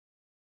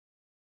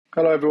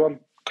Hello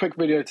everyone, quick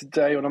video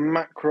today on a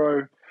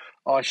macro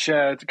I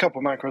shared, a couple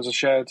of macros I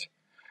shared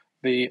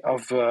the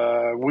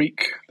other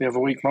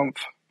month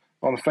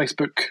on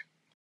Facebook.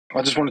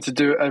 I just wanted to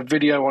do a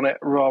video on it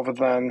rather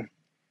than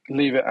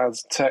leave it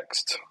as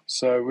text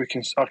so I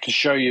can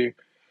show you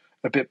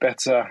a bit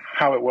better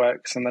how it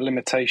works and the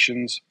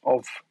limitations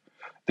of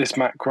this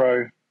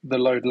macro, the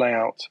load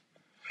layout.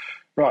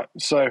 Right,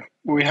 so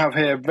we have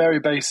here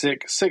very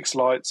basic 6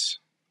 lights,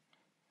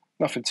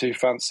 nothing too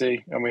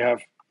fancy, and we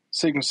have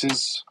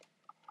sequences,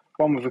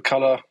 one with a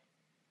colour,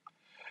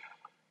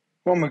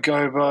 one with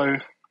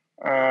gobo,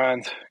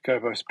 and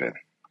gobo spin.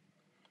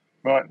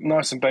 Right,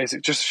 nice and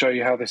basic, just to show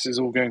you how this is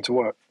all going to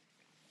work.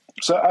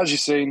 So as you've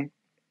seen,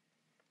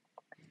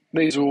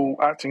 these are all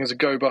acting as a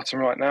go button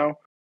right now.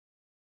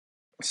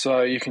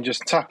 So you can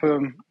just tap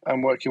them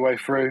and work your way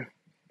through.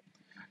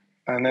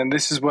 And then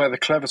this is where the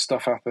clever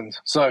stuff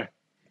happens. So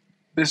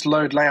this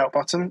load layout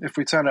button, if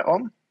we turn it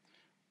on,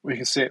 we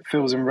can see it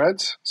fills in red,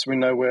 so we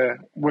know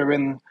we're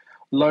in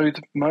load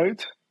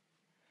mode.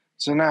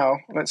 So now,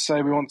 let's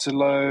say we want to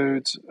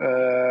load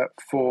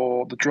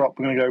for the drop,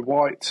 we're going to go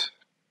white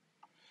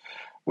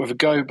with a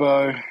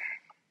gobo,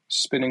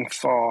 spinning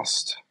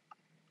fast,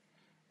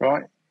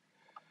 right?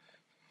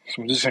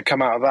 So we're just going to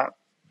come out of that.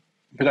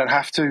 We don't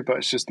have to, but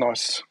it's just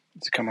nice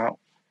to come out.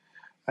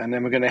 And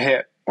then we're going to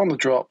hit, on the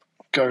drop,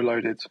 go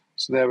loaded.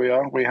 So there we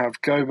are, we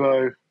have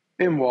gobo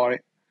in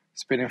white,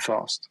 spinning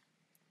fast.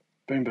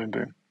 Boom, boom,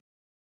 boom.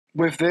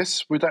 With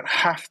this, we don't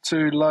have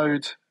to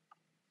load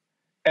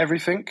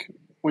everything.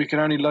 We can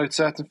only load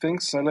certain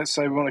things. So let's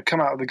say we want to come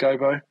out of the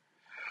gobo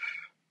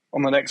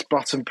on the next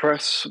button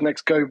press,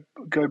 next go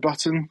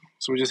button.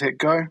 So we just hit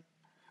go, and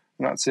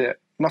that's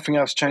it. Nothing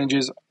else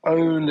changes,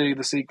 only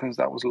the sequence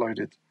that was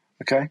loaded.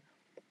 Okay?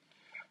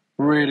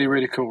 Really,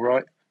 really cool,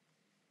 right?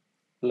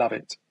 Love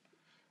it.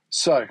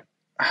 So,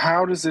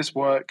 how does this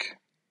work?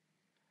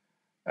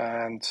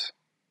 And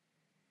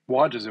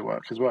why does it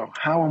work as well?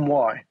 How and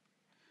why?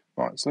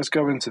 Right, so let's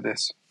go into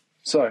this.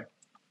 So,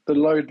 the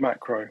load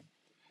macro.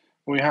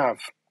 We have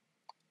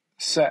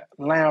set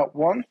layout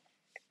 1,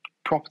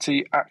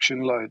 property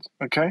action load,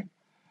 okay?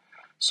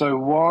 So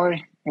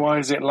why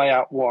is it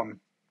layout 1?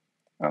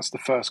 That's the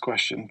first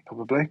question,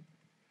 probably.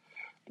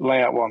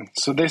 Layout 1.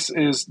 So this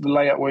is the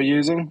layout we're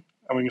using,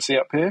 and we can see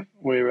up here,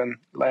 we're in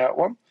layout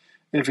 1.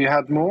 If you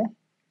had more,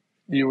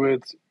 you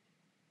would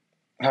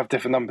have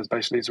different numbers,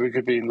 basically. So we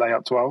could be in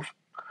layout 12,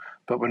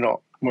 but we're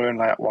not. We're in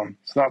layout 1.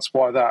 So that's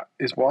why that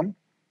is 1.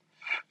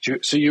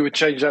 So you would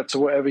change that to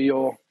whatever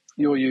you're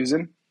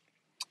using.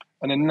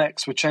 And then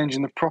next, we're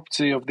changing the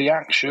property of the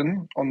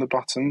action on the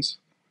buttons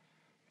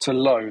to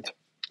load.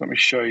 Let me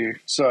show you.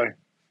 So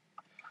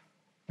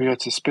we go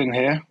to spin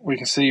here. We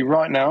can see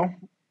right now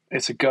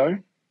it's a go.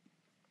 And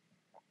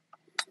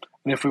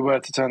if we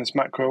were to turn this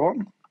macro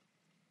on,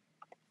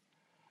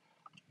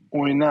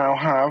 we now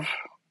have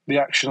the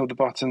action of the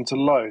button to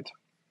load.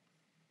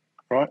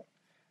 Right?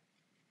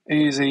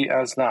 Easy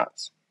as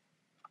that.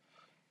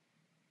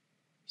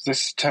 So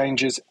this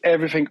changes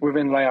everything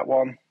within layout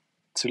 1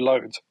 to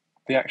load.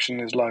 The action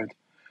is load.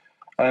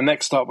 And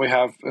next up we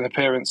have an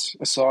appearance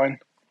assign.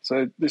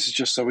 So this is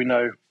just so we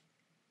know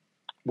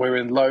we're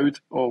in load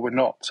or we're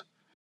not.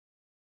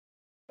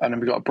 And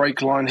then we've got a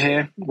break line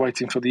here,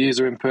 waiting for the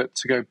user input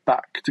to go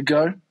back to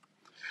go.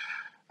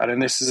 And then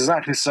this is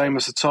exactly the same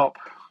as the top,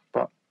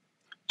 but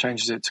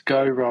changes it to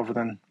go rather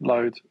than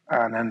load.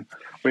 And then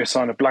we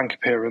assign a blank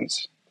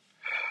appearance.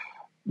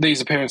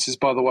 These appearances,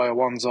 by the way, are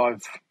ones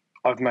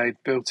I've made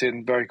built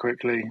in very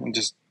quickly and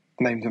just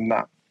named them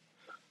that.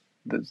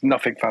 There's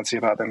nothing fancy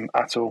about them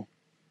at all.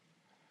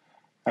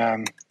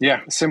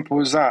 Yeah, simple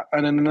as that.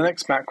 And then the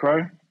next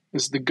macro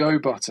is the go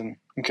button,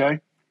 okay?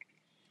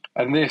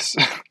 And this,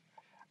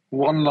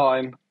 one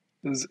line,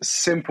 as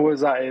simple as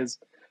that is,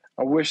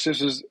 I wish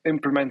this was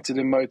implemented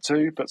in mode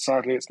 2, but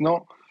sadly it's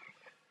not.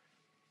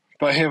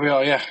 But here we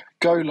are, yeah,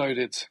 go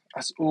loaded.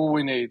 That's all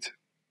we need.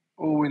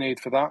 All we need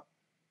for that.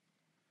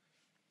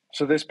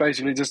 So this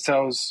basically just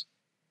tells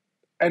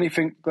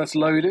anything that's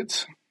loaded,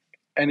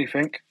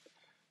 anything,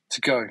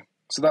 to go.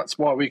 So that's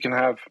why we can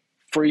have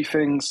 3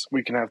 things,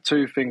 we can have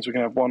 2 things, we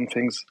can have 1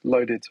 things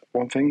loaded,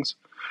 one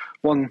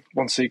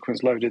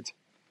sequence loaded.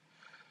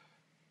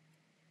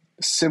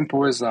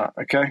 Simple as that,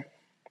 okay?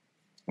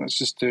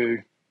 Let's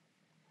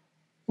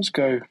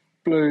go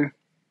blue,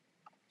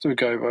 do a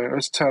gobo.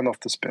 Let's turn off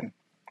the spin.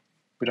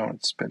 We don't want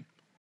it to spin.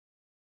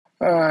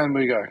 And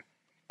we go,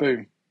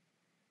 boom.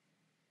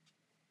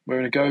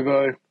 We're in a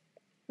gobo,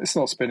 it's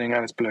not spinning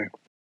and it's blue.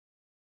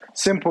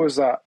 Simple as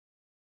that.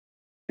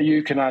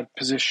 You can add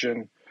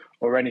position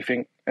or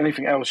anything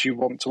else you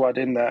want to add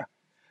in there,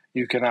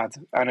 you can add,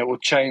 and it will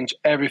change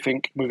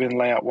everything within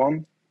layout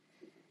 1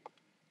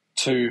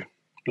 to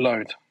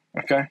load.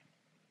 Okay,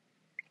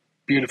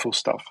 beautiful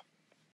stuff.